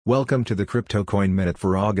Welcome to the Crypto Coin Minute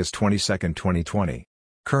for August 22, 2020.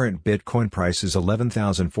 Current Bitcoin price is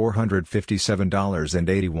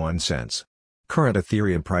 $11,457.81. Current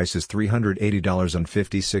Ethereum price is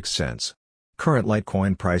 $380.56. Current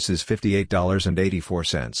Litecoin price is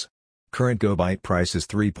 $58.84. Current GoByte price is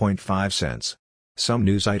 3.5 cents. Some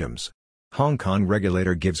news items. Hong Kong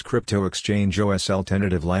regulator gives crypto exchange OSL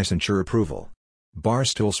tentative licensure approval.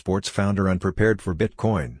 Barstool Sports founder unprepared for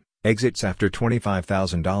Bitcoin, exits after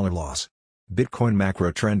 $25,000 loss. Bitcoin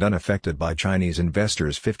macro trend unaffected by Chinese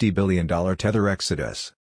investors' $50 billion Tether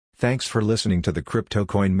exodus. Thanks for listening to the Crypto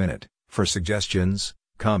Coin Minute. For suggestions,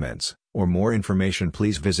 comments, or more information,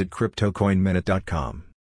 please visit CryptoCoinMinute.com.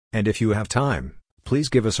 And if you have time, please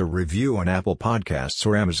give us a review on Apple Podcasts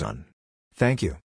or Amazon. Thank you.